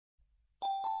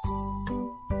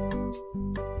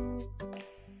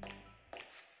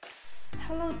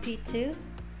Hello P2!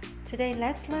 Today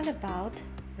let's learn about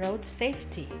road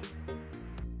safety.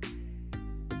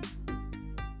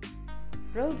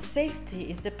 Road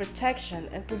safety is the protection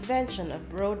and prevention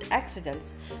of road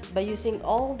accidents by using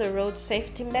all the road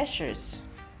safety measures.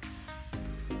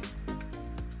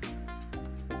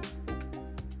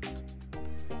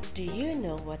 Do you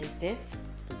know what is this?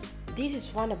 This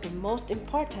is one of the most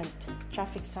important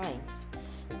traffic signs.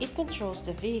 It controls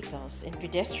the vehicles and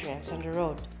pedestrians on the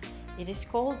road. It is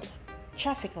called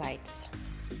traffic lights.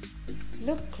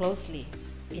 Look closely.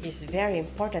 It is very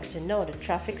important to know the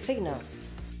traffic signals.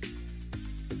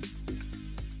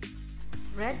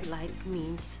 Red light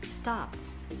means stop.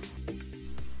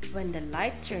 When the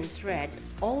light turns red,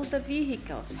 all the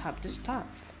vehicles have to stop.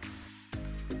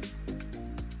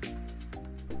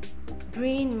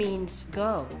 Green means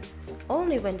go.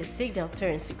 Only when the signal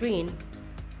turns green,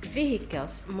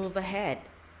 vehicles move ahead.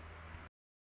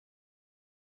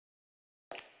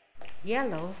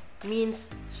 Yellow means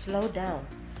slow down.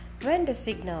 When the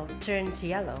signal turns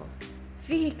yellow,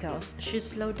 vehicles should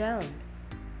slow down.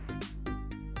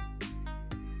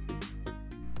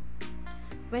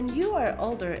 When you are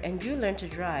older and you learn to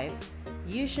drive,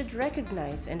 you should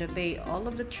recognize and obey all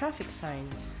of the traffic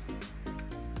signs.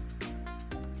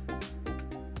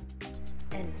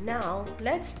 And now,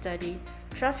 let's study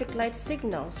traffic light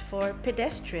signals for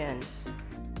pedestrians.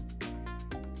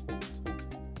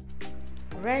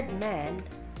 Red man,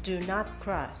 do not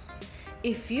cross.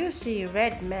 If you see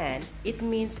red man, it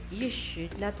means you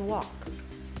should not walk.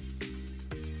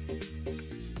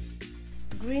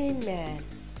 Green man,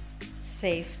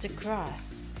 safe to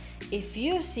cross. If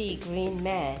you see green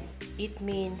man, it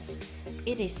means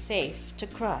it is safe to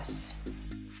cross.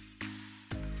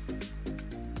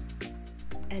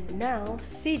 And now,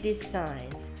 see these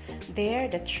signs. They are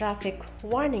the traffic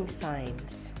warning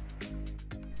signs.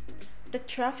 The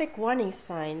traffic warning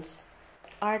signs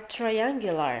are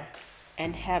triangular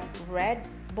and have red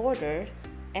border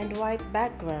and white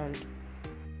background.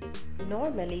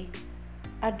 Normally,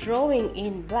 a drawing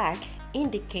in black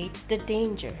indicates the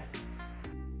danger.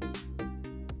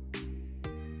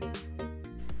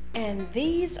 And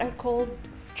these are called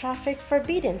traffic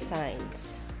forbidden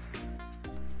signs.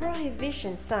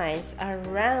 Prohibition signs are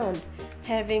round,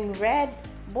 having red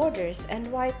borders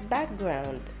and white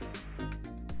background.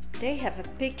 They have a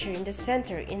picture in the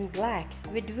center in black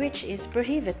with which is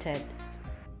prohibited.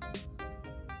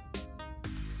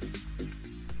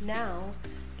 Now,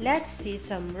 let's see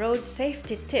some road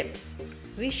safety tips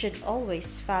we should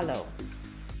always follow.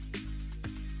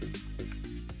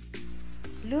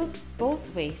 Look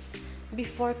both ways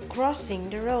before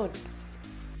crossing the road.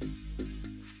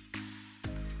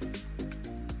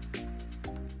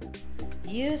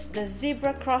 Use the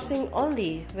zebra crossing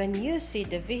only when you see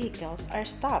the vehicles are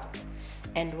stopped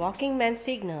and walking man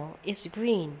signal is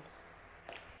green.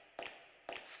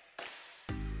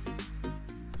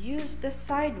 Use the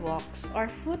sidewalks or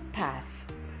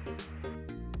footpath.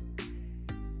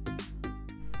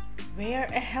 Wear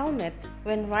a helmet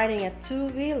when riding a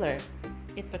two-wheeler.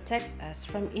 It protects us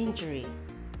from injury.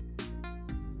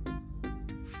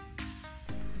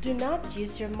 Do not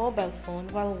use your mobile phone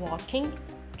while walking,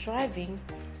 driving,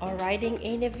 or riding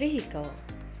in a vehicle.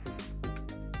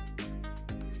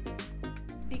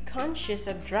 Be conscious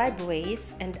of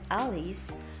driveways and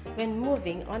alleys when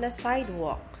moving on a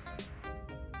sidewalk.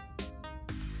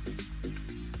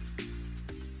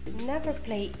 Never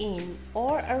play in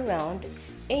or around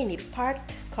any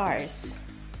parked cars.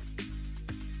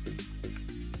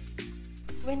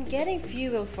 When getting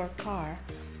fuel for car,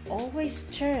 always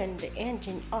turn the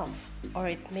engine off or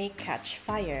it may catch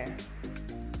fire.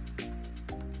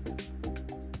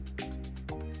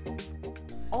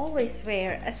 Always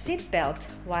wear a seat belt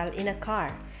while in a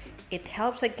car. It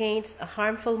helps against a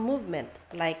harmful movement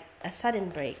like a sudden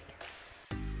brake.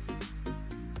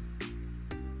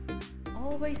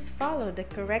 Always follow the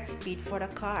correct speed for the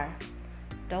car.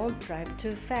 Don't drive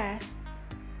too fast.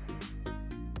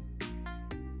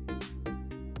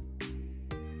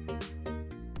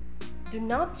 Do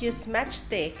not use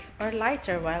matchstick or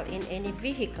lighter while in any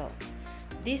vehicle.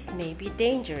 This may be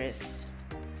dangerous.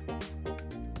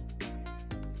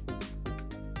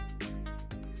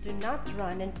 Do not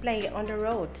run and play on the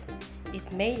road. It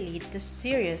may lead to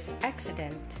serious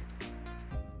accident.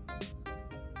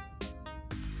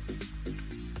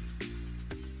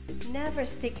 Never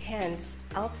stick hands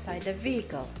outside the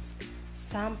vehicle.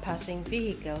 Some passing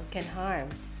vehicle can harm.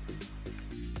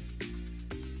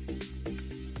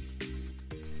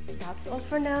 That's all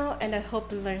for now, and I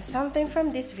hope you learned something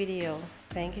from this video.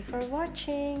 Thank you for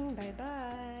watching. Bye bye.